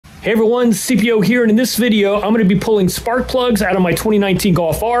Hey everyone, CPO here, and in this video, I'm going to be pulling spark plugs out of my 2019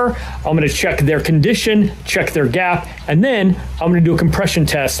 Golf R. I'm going to check their condition, check their gap, and then I'm going to do a compression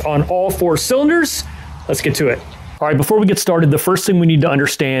test on all 4 cylinders. Let's get to it. All right, before we get started, the first thing we need to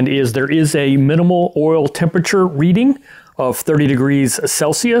understand is there is a minimal oil temperature reading of 30 degrees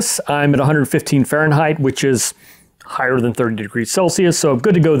Celsius. I'm at 115 Fahrenheit, which is higher than 30 degrees Celsius, so I'm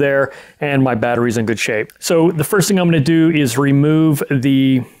good to go there, and my battery's in good shape. So the first thing I'm going to do is remove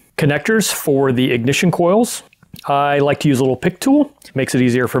the connectors for the ignition coils. I like to use a little pick tool. It makes it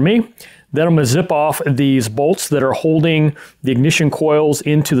easier for me. Then I'm going to zip off these bolts that are holding the ignition coils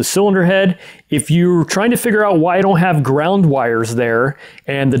into the cylinder head. If you're trying to figure out why I don't have ground wires there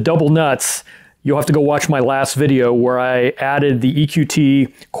and the double nuts, you'll have to go watch my last video where I added the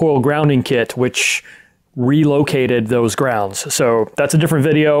EQT coil grounding kit, which relocated those grounds. So that's a different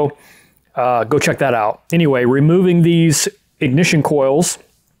video. Go check that out. Anyway, removing these ignition coils.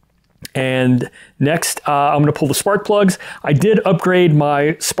 And next, I'm going to pull the spark plugs. I did upgrade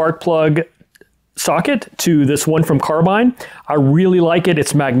my spark plug socket to this one from Carbine. I really like it.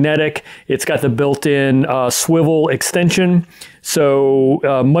 It's magnetic. It's got the built-in swivel extension.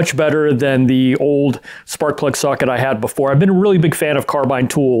 So much better than the old spark plug socket I had before. I've been a really big fan of Carbine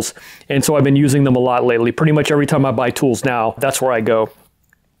tools, and so I've been using them a lot lately. Pretty much every time I buy tools now, that's where I go.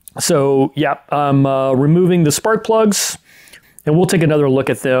 So yeah, I'm removing the spark plugs, and we'll take another look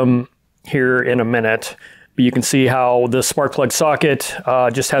at them here in a minute. But you can see how the spark plug socket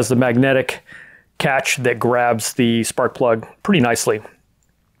just has the magnetic catch that grabs the spark plug pretty nicely.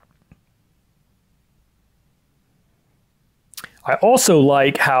 I also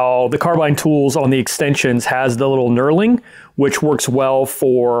like how the Carbine tools on the extensions has the little knurling, which works well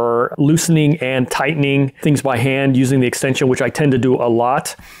for loosening and tightening things by hand using the extension, which I tend to do a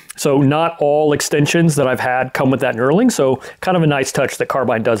lot. So not all extensions that I've had come with that knurling, so kind of a nice touch that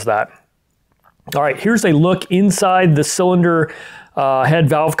Carbine does that. All right, here's a look inside the cylinder head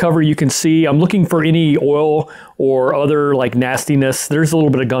valve cover. You can see I'm looking for any oil or other like nastiness. There's a little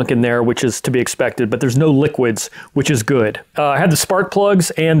bit of gunk in there, which is to be expected, but there's no liquids, which is good. I had the spark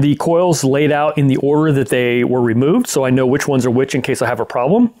plugs and the coils laid out in the order that they were removed, so I know which ones are which in case I have a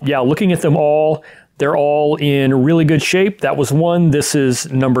problem. Yeah, looking at them all, they're all in really good shape. That was one. This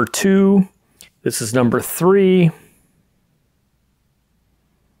is number 2. This is number 3.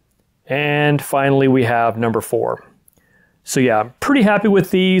 And finally, we have number 4. So yeah, I'm pretty happy with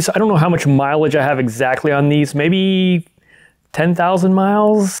these. I don't know how much mileage I have exactly on these. Maybe 10,000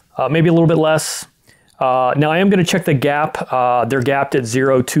 miles, maybe a little bit less. Now I am going to check the gap. They're gapped at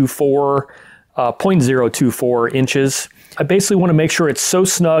 0.024 inches. I basically want to make sure it's so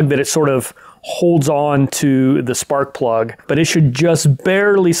snug that it sort of holds on to the spark plug, but it should just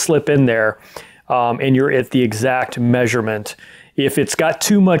barely slip in there, and you're at the exact measurement. If it's got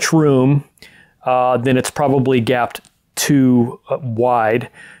too much room, then it's probably gapped too wide.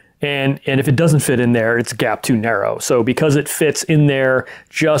 And if it doesn't fit in there, it's gapped too narrow. So because it fits in there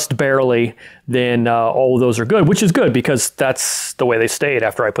just barely, then all of those are good, which is good because that's the way they stayed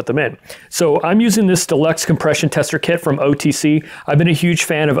after I put them in. So I'm using this deluxe compression tester kit from OTC. I've been a huge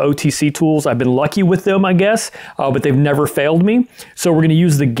fan of OTC tools. I've been lucky with them, I guess, but they've never failed me. So we're going to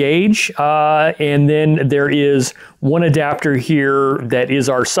use the gauge, and then there is one adapter here that is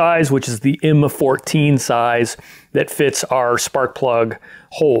our size, which is the M14 size that fits our spark plug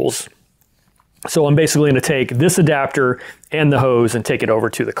holes. So I'm basically going to take this adapter and the hose and take it over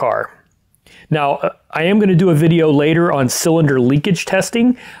to the car. Now, I am going to do a video later on cylinder leakage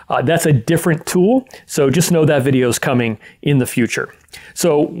testing. That's a different tool, so just know that video is coming in the future.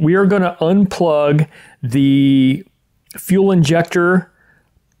 So we are going to unplug the fuel injector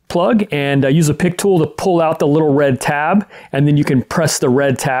plug and use a pick tool to pull out the little red tab, and then you can press the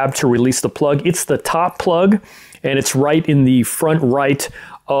red tab to release the plug. It's the top plug, and it's right in the front right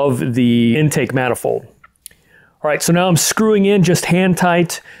of the intake manifold. All right, so now I'm screwing in just hand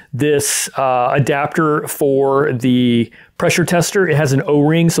tight this adapter for the pressure tester. It has an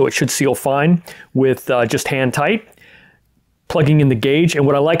O-ring, so it should seal fine with just hand tight. Plugging in the gauge, and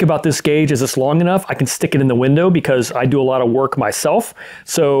what I like about this gauge is it's long enough I can stick it in the window because I do a lot of work myself,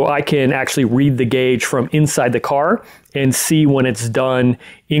 so I can actually read the gauge from inside the car and see when it's done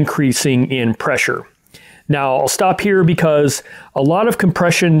increasing in pressure. Now I'll stop here because a lot of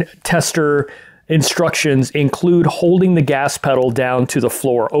compression tester instructions include holding the gas pedal down to the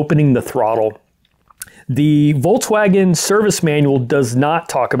floor, opening the throttle. The Volkswagen service manual does not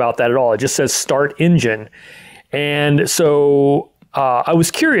talk about that at all. It just says start engine. And so I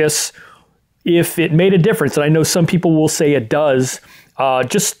was curious if it made a difference. And I know some people will say it does.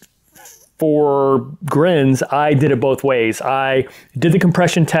 Just for grins, I did it both ways. I did the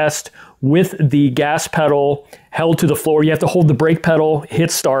compression test with the gas pedal held to the floor. You have to hold the brake pedal, hit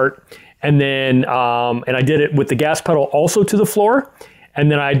start, and then and I did it with the gas pedal also to the floor,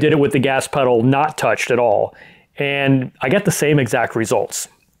 and then I did it with the gas pedal not touched at all. And I got the same exact results.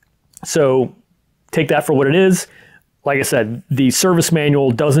 So take that for what it is. Like I said, the service manual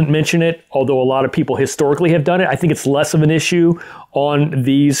doesn't mention it, although a lot of people historically have done it. I think it's less of an issue on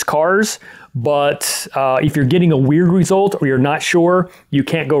these cars, but if you're getting a weird result or you're not sure, you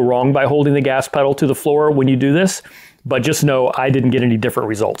can't go wrong by holding the gas pedal to the floor when you do this. But just know I didn't get any different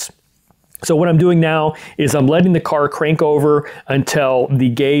results. So what I'm doing now is I'm letting the car crank over until the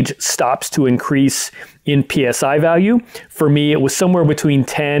gauge stops to increase in PSI value. For me, it was somewhere between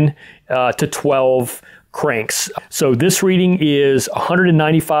 10 to 12 cranks. So this reading is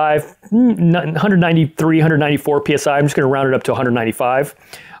 195, 193, 194 PSI. I'm just going to round it up to 195.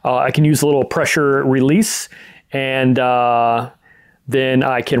 I can use a little pressure release, and then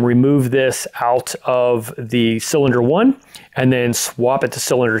I can remove this out of the cylinder 1 and then swap it to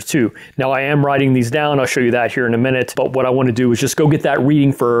cylinder 2. Now I am writing these down. I'll show you that here in a minute. But what I want to do is just go get that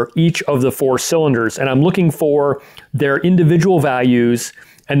reading for each of the 4 cylinders. And I'm looking for their individual values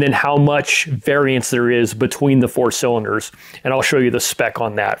and then how much variance there is between the 4 cylinders. And I'll show you the spec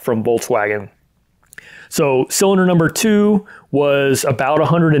on that from Volkswagen. So cylinder number 2 was about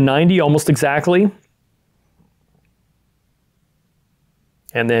 190, almost exactly.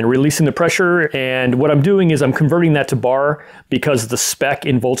 And then releasing the pressure, and what I'm doing is I'm converting that to bar because the spec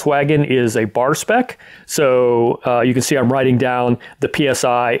in Volkswagen is a bar spec. So you can see I'm writing down the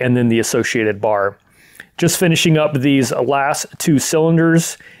PSI and then the associated bar. Just finishing up these last 2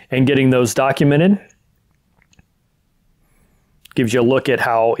 cylinders and getting those documented. Gives you a look at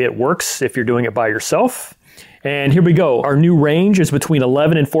how it works if you're doing it by yourself. And here we go. Our new range is between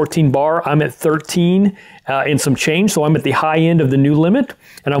 11 and 14 bar. I'm at 13 and some change, so I'm at the high end of the new limit,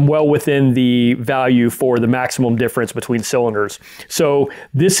 and I'm well within the value for the maximum difference between cylinders. So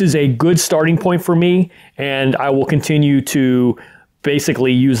this is a good starting point for me, and I will continue to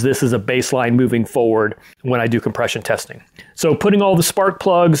basically use this as a baseline moving forward when I do compression testing. So putting all the spark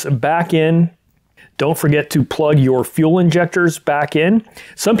plugs back in. Don't forget to plug your fuel injectors back in.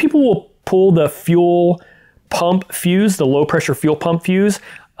 Some people will pull the fuel pump fuse, the low pressure fuel pump fuse.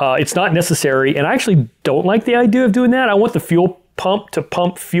 It's not necessary, and I actually don't like the idea of doing that. I want the fuel pump to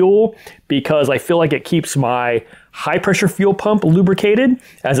pump fuel because I feel like it keeps my high pressure fuel pump lubricated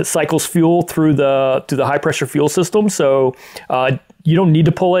as it cycles fuel through the high pressure fuel system. So you don't need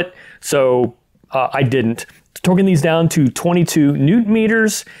to pull it, so I didn't. Torquing these down to 22 Newton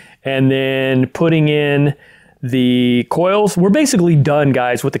meters and then putting in the coils. We're basically done,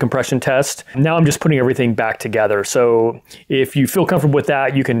 guys, with the compression test. Now I'm just putting everything back together. So if you feel comfortable with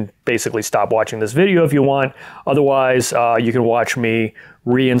that, you can basically stop watching this video if you want. Otherwise, you can watch me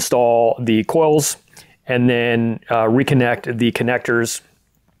reinstall the coils and then reconnect the connectors.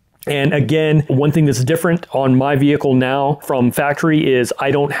 And again, one thing that's different on my vehicle now from factory is I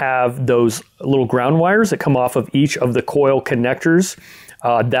don't have those little ground wires that come off of each of the coil connectors.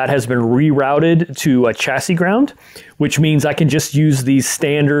 That has been rerouted to a chassis ground, which means I can just use these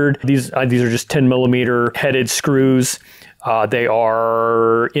standard, these are just 10 millimeter headed screws. They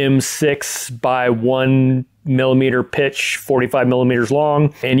are M6 by 1 millimeter pitch, 45 millimeters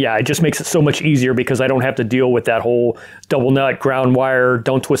long. And yeah, it just makes it so much easier because I don't have to deal with that whole double nut ground wire.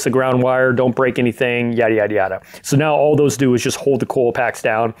 Don't twist the ground wire, don't break anything, yada, yada, yada. So now all those do is just hold the coil packs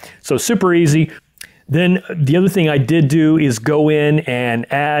down. So super easy. Then the other thing I did do is go in and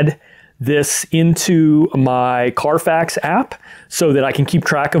add this into my Carfax app so that I can keep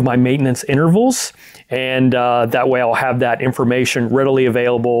track of my maintenance intervals. And that way I'll have that information readily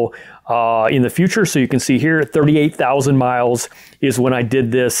available in the future. So you can see here 38,000 miles is when I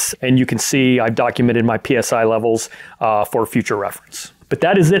did this. And you can see I've documented my PSI levels for future reference. But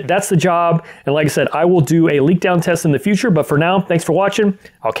that is it. That's the job. And like I said, I will do a leak down test in the future. But for now, thanks for watching.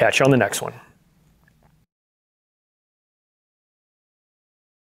 I'll catch you on the next one.